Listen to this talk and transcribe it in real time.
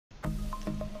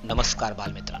नमस्कार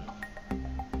बालमित्रांनो,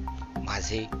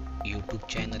 माझे यूट्यूब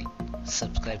चॅनल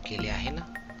सबस्क्राईब केले आहे ना?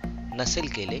 नसेल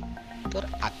केले तर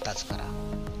आत्ताच करा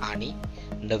आणि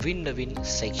नवीन नवीन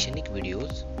शैक्षणिक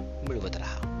व्हिडिओज मिळवत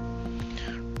राहा.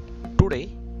 Today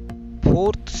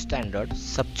 4th standard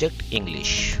subject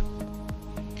English.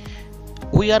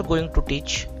 We are going to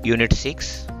teach Unit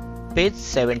 6, page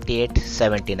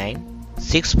 78-79,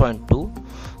 6.2,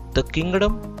 The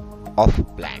Kingdom of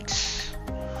Plants.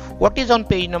 What is on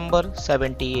page number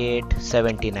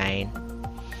 78-79?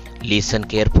 Listen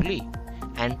carefully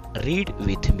and read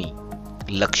with me.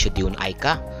 लक्ष देऊन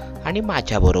ऐका आणि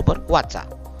माझ्या बरोबर वाचा.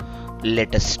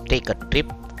 Let us take a trip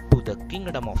to the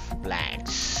kingdom of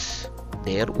plants.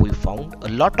 There we found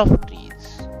a lot of trees.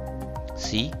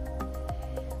 See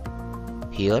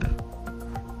here,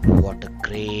 what a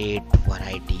great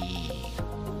variety.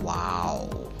 Wow.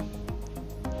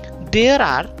 There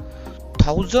are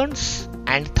thousands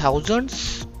and thousands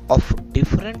of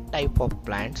different type of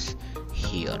plants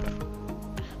here.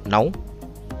 Now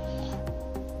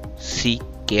see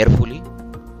carefully.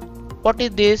 What is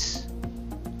this?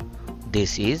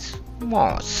 This is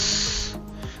moss.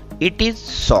 It is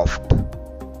soft.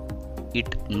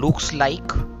 It looks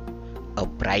like a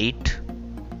bright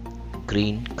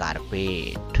green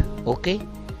carpet. Okay,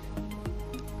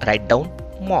 write down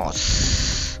moss.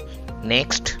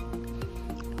 Next,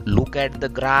 look at the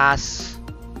grass,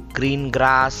 green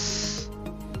grass.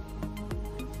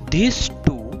 This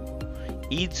too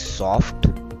is soft,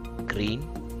 green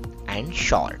and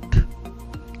short.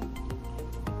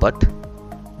 But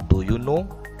do you know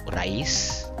rice,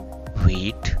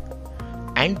 wheat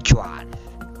and jowar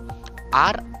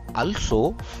are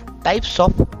also types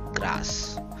of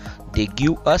grass. They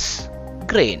give us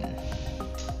grain.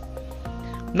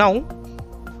 Now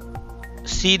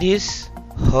see this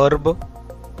herb.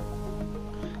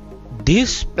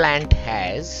 This plant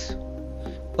has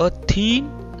a thin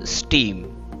stem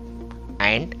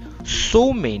and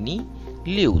so many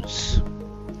leaves.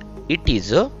 It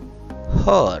is a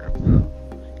herb.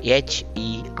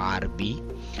 H-E-R-B,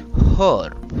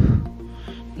 herb.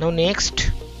 Now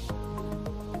next,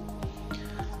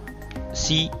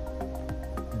 see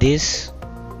this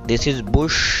is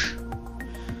bush.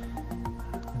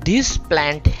 This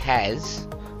plant has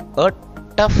a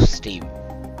tough stem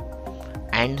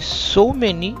and so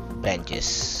many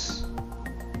branches.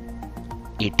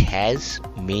 It has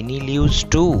many leaves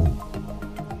too.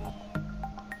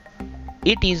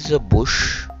 It is a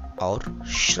bush or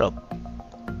shrub.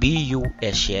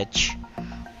 B-U-S-H,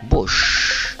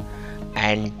 bush.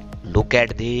 And look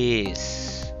at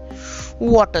this.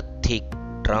 What a thick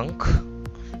trunk.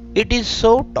 It is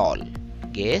so tall.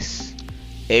 Guess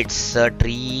it's a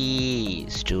tree.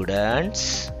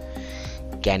 Students,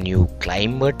 can you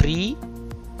climb a tree?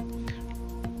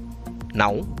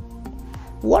 Now,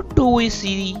 what do we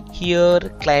see here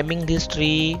climbing this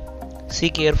tree? See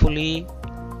carefully.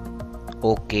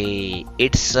 Okay,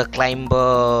 it's a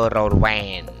climber or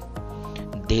vine.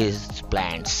 These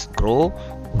plants grow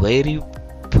very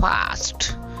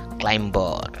fast.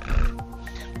 Climber.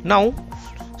 Now,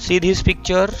 see this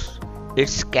picture.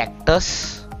 It's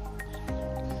cactus.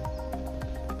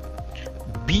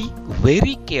 Be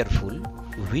very careful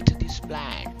with this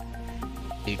plant.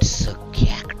 It's a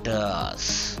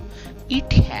cactus.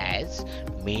 It has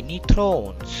many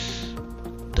thorns.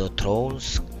 The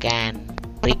thorns can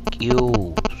prick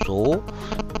you, so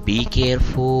be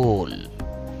careful.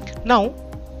 Now,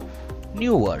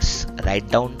 new words. Write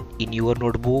down in your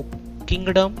notebook.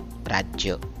 Kingdom,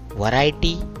 राज्य.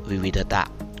 Variety, विविधता.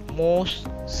 moss,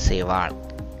 शेवाळ.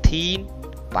 thin,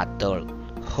 पातळ.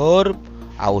 herb,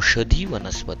 औषधी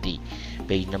वनस्पती.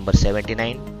 Page number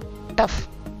 79. tough,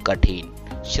 कठीण.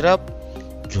 shrub,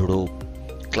 झुडूप.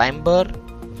 climber,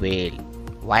 well.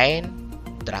 wine,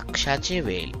 द्राक्षाचे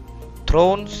well.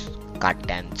 thorns,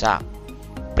 काट्यांचा.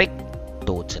 prick,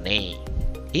 टोचणे.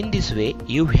 In this way,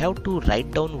 you have to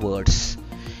write down words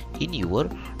in your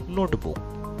notebook.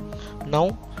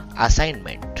 Now,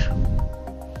 assignment.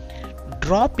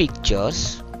 Draw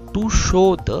pictures to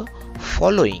show the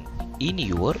following in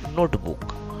your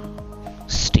notebook: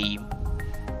 stem,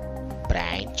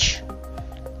 branch,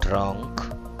 trunk,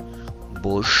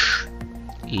 bush,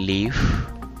 leaf,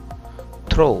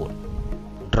 thorn.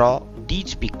 Draw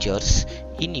these pictures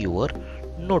in your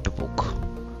notebook.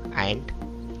 And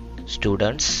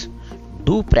students,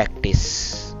 do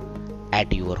practice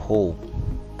at your home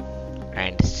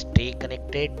and stay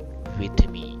connected with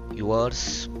me.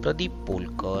 Yours, Pradeep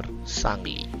Polkar,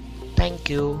 Sangli. Thank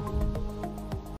you.